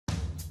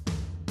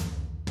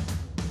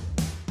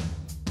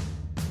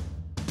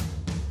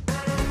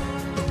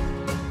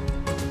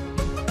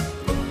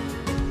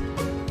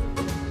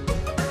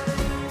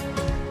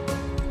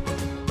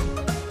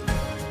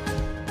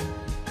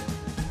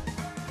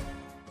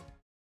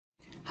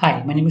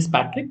Hi, my name is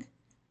Patrick.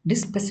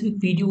 This specific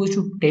video is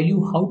to tell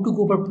you how to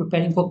go about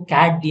preparing for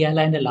CAT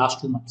DLR in the last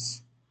 2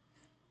 months.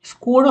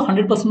 Scored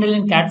 100%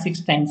 in CAT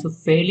 6 times, so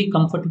fairly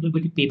comfortable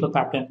with the paper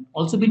pattern.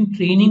 Also been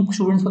training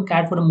students for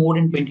CAT for more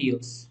than 20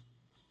 years.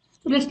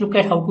 So let's look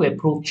at how to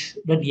approach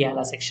the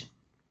DLR section.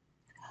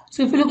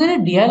 So if you look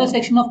at the DLR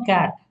section of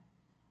CAT,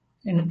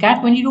 in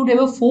CAT 22 there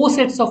were 4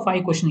 sets of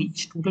 5 questions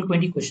each, total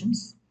 20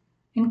 questions.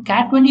 In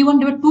CAT 21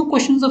 there were 2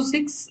 questions of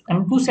 6,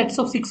 2 sets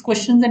of 6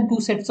 questions and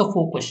 2 sets of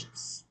 4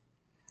 questions.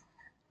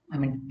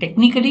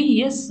 Technically,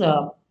 yes,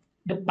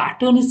 the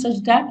pattern is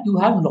such that you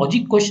have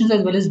logic questions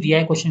as well as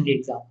DI question in the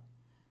exam.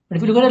 But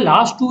if you look at the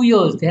last 2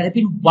 years, there have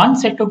been 1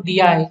 set of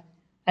DI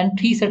and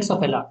 3 sets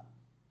of LR,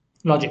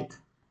 logic.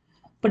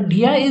 But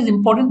DI is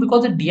important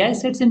because the DI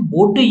sets in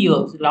both the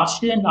years,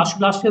 last year and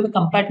last year, were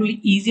comparatively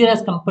easier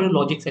as compared to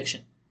logic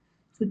section.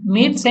 So it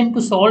made sense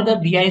to solve the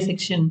DI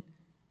section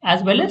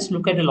as well as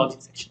look at the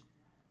logic section.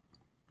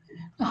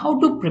 Now, how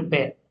to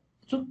prepare?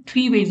 So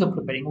 3 ways of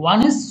preparing.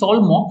 One is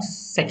solve mocks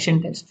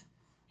section test.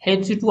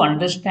 Helps you to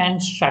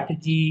understand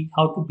strategy,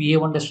 how to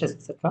behave under stress,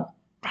 etc.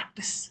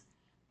 Practice.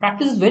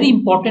 Practice is very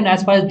important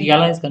as far as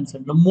DLR is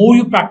concerned. The more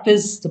you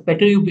practice, the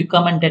better you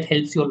become, and that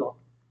helps you a lot.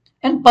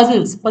 And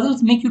puzzles.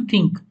 Puzzles make you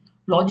think.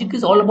 Logic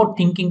is all about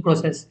thinking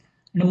process.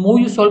 And the more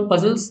you solve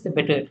puzzles, the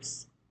better it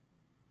is.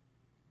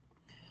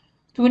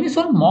 So when you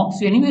solve mocks,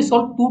 you anyway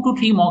solve 2 to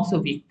 3 mocks a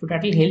week. So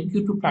that will help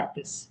you to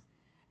practice.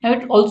 Now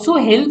it also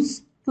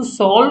helps to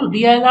solve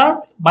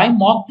DLR by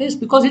mock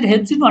test because it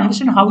helps you to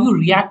understand how you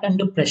react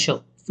under pressure.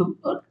 So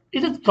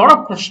it is a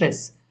lot of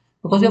stress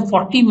because you have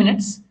 40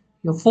 minutes,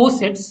 you have 4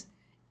 sets.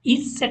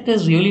 Each set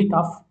is really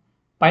tough.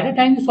 By the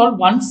time you solve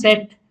one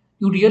set,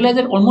 you realize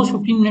that almost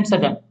 15 minutes are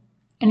done.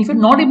 And if you're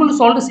not able to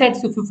solve the set,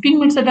 so 15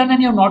 minutes are done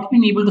and you're not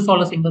been able to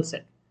solve a single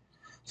set.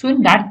 So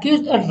in that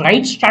case, a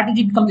right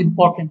strategy becomes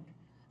important.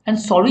 And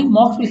solving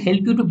mocks will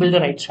help you to build the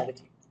right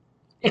strategy.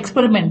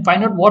 Experiment,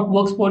 find out what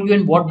works for you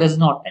and what does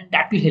not, and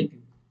that will help you.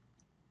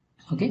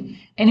 Okay.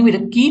 Anyway,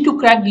 the key to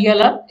crack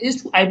DLR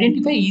is to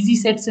identify easy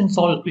sets and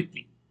solve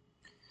quickly.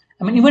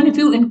 Even if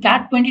you in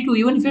CAT 22,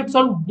 even if you had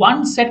solved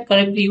one set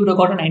correctly, you would have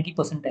got a 90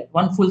 percentile,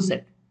 one full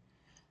set.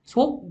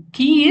 So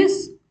key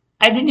is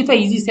identify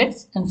easy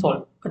sets and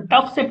solve. A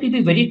tough set will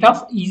be very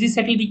tough. Easy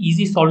set will be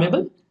easy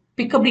solvable.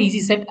 Pick up the easy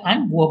set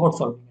and go about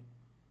solving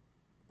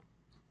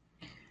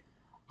it.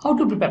 How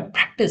to prepare?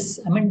 Practice.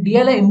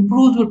 DLR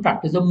improves with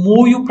practice. The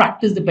more you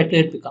practice, the better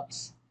it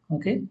becomes.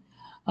 Okay.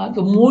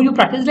 The more you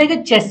practice, like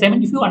a chess.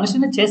 If you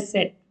understand a chess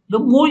set, the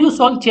more you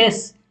solve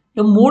chess,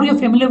 the more you're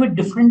familiar with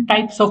different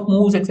types of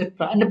moves,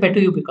 etc., and the better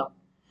you become.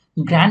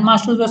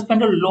 Grandmasters who have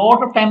spent a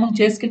lot of time on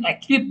chess can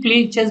actually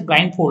play chess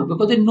blindfold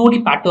because they know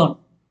the pattern.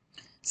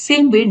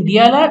 Same way in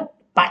DLR,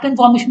 pattern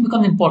formation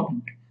becomes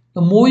important.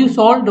 The more you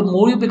solve, the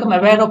more you become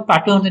aware of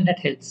patterns, and that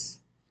helps.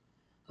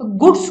 A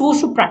good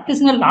source to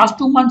practice in the last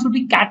 2 months would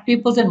be CAT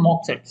papers and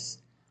mock sets.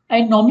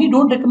 I normally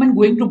don't recommend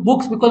going to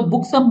books because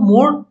books are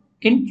more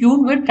in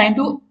tune with trying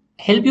to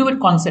help you with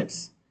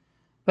concepts.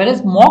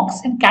 Whereas mocks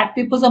and CAT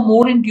papers are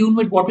more in tune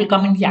with what will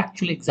come in the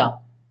actual exam.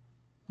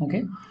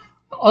 Okay.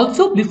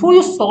 Also, before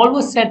you solve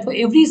a set, for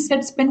every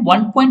set, spend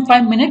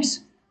 1.5 minutes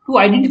to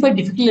identify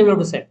difficulty level of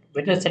the set,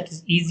 whether the set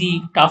is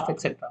easy, tough,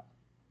 etc.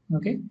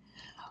 Okay.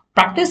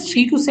 Practice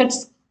 3 to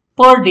sets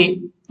per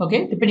day.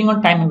 Okay, depending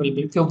on time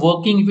available. If you're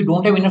working, if you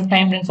don't have enough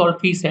time, then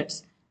solve 3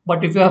 sets.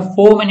 But if you have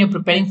 4 and you're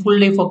preparing full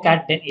day for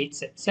CAT, then 8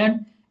 sets.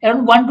 And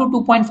around 1 to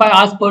 2.5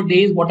 hours per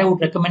day is what I would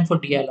recommend for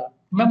DLR.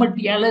 Remember,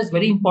 DLR is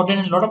very important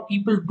and a lot of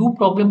people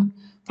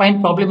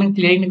find problem in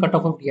clearing the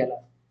cutoff of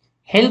DLR.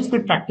 Helps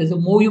with practice. The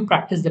more you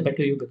practice, the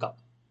better you become.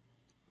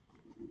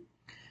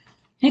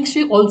 Next,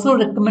 we also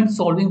recommend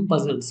solving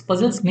puzzles.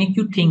 Puzzles make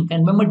you think,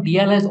 and remember,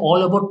 DLR is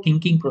all about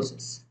thinking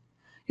process.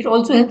 It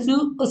also helps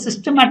you a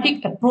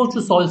systematic approach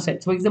to solve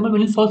sets. For example,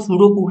 when you solve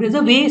Sudoku, there's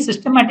a way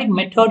systematic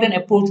method and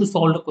approach to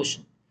solve the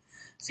question.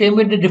 Same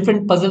with the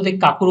different puzzles like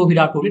Kakuro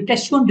Hirato. It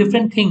tests you on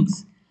different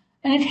things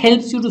and it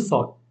helps you to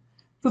solve.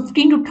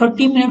 15 to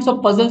 30 minutes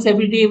of puzzles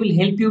every day will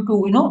help you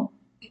to,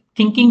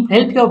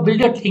 help you build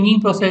your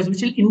thinking process,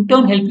 which will in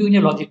turn help you in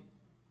your logic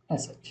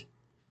as such.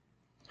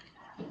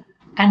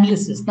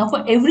 Analysis. Now,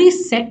 for every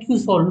set you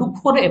solve, look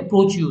for the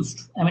approach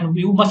used.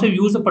 You must have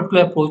used a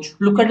particular approach.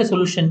 Look at the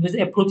solution. Is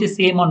the approach is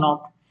same or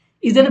not?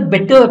 Is there a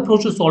better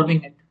approach to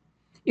solving it?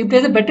 If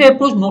there's a better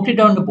approach, note it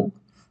down in the book.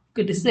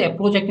 Okay, this is the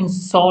approach I can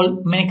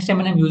solve next time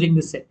when I'm using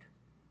this set.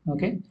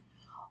 Okay.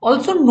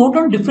 Also note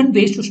down different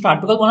ways to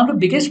start because one of the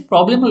biggest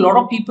problem a lot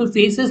of people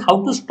face is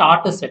how to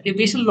start a set. They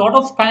waste a lot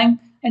of time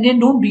and they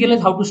don't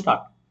realize how to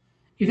start.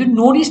 If you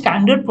know the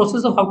standard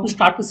process of how to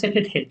start a set,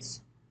 it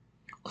helps.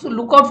 Also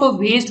look out for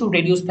ways to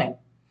reduce time.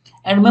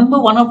 And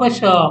remember one of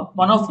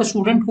a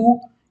student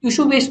who used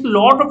to waste a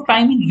lot of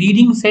time in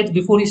reading sets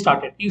before he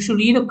started. You should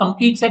read a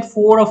complete set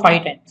 4 or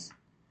 5 times.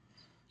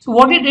 So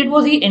what he did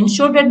was he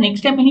ensured that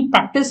next time when he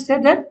practiced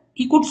that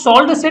he could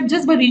solve the set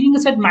just by reading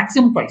the set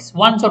maximum twice,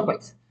 once or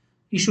twice.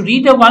 You should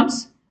read it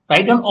once,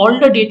 write down all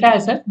the data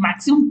as a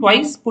maximum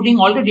twice, putting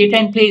all the data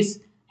in place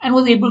and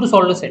was able to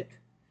solve the set.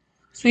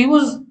 So he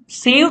was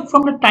saved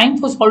from the time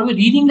for solving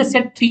reading the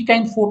set 3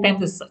 times, 4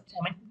 times as such.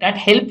 I mean, that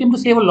helped him to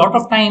save a lot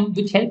of time,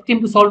 which helped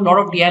him to solve a lot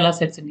of DILR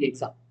sets in the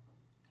exam.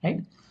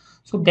 Right?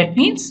 So that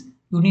means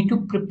you need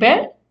to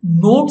prepare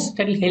notes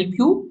that will help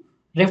you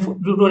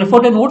refer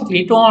the notes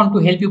later on to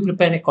help you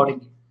prepare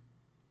accordingly.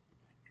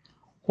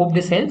 Hope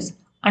this helps.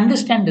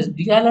 Understand this.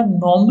 DILR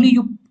normally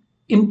you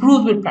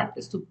improve with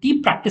practice. So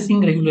keep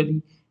practicing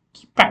regularly.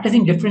 Keep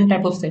practicing different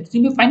type of sets.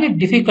 You may find it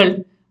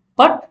difficult,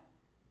 but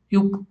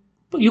you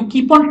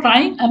keep on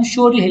trying. I'm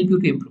sure it'll help you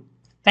to improve.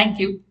 Thank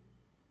you.